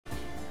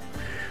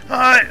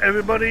Hi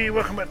everybody,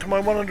 welcome back to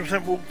my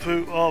 100%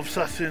 walkthrough of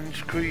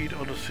Assassin's Creed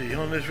Odyssey.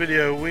 On this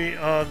video we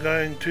are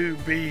going to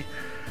be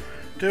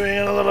doing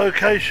another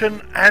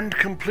location and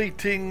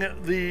completing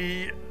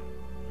the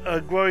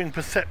growing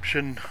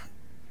perception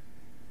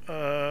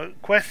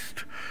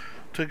quest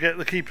to get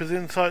the Keeper's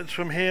Insights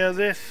from here.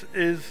 This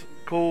is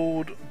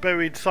called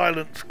Buried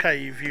Silence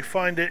Cave. You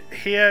find it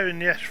here in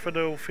the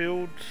Asphodel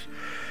Fields.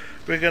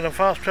 We're going to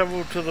fast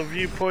travel to the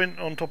viewpoint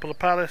on top of the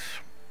palace,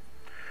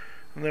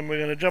 and then we're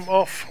going to jump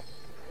off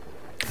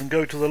and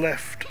go to the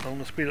left. I'm going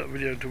to speed up the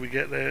video until we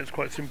get there. It's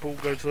quite simple.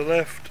 Go to the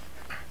left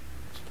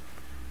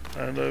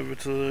and over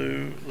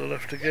to the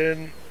left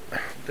again,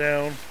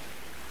 down.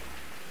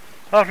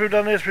 After we've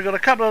done this, we've got a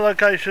couple of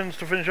locations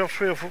to finish off.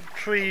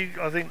 Three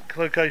I think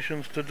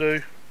locations to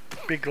do,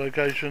 big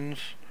locations,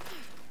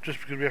 just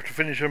because we have to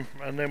finish them,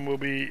 and then we'll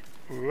be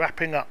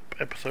wrapping up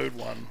episode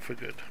 1 for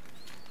good.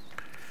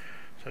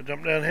 So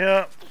jump down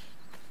here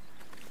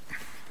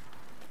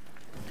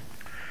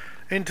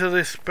into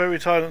this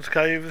Buried Silence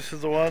Cave. This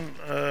is the one.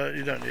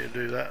 You don't need to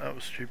do that. That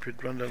was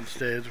stupid. Run down the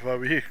stairs if I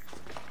were you.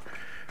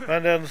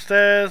 Run down the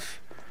stairs,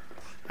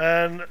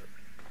 and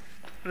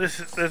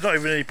there's not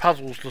even any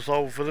puzzles to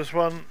solve for this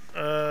one.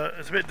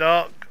 It's a bit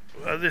dark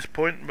at this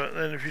point, but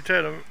then if you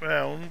turn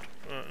around,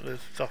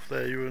 there's stuff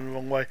there. You're in the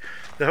wrong way.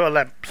 There are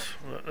lamps.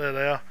 There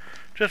they are.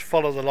 Just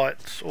follow the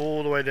lights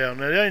all the way down.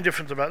 Now the only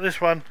difference about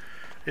this one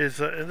is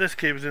that this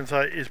Keeper's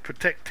Insight is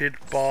protected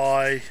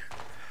by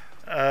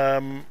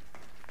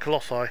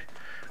Colossi,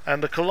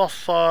 and the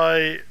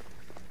Colossi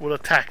will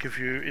attack if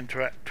you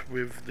interact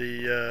with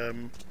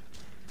the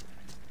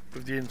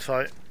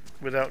insight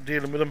without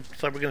dealing with them.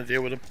 So we're going to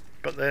deal with them,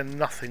 but they're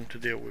nothing to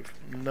deal with,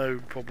 no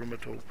problem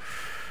at all.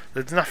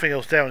 There's nothing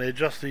else down here,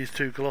 just these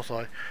two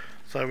Colossi.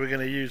 So we're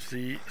going to use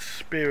the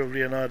Spear of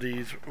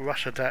Leonardi's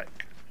rush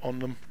attack on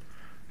them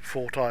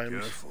 4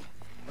 times. Careful.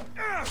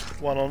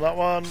 1 on that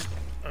one,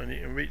 and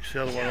you can reach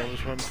the other one on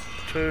this one.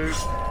 2,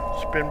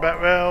 spin back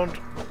round.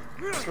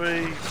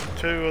 3,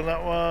 2 on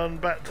that one,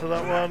 back to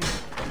that one.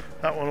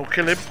 That one will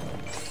kill him,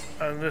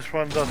 and this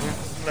one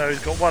doesn't. No, he's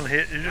got 1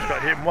 hit. You just got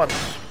to hit him once,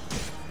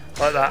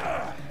 like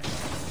that.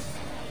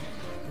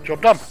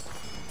 Job done.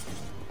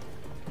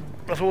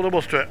 That's all there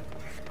was to it.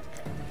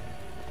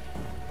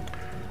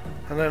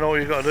 And then all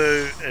you got to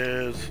do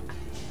is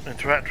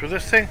interact with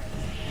this thing,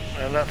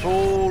 and that's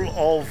all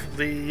of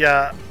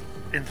the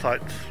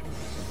insights.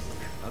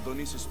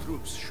 Adonis's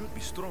troops should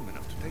be strong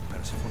enough to take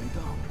Persephone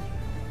down.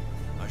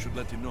 I should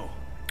let him know.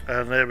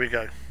 And there we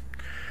go.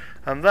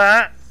 And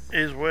that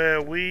is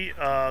where we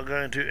are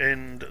going to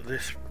end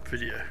this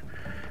video.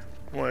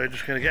 We're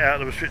just going to get out of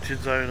the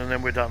restricted zone and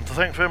then we're done. So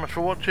thanks very much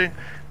for watching.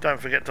 Don't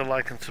forget to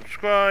like and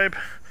subscribe.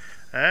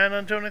 And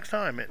until next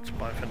time, it's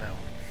bye for now.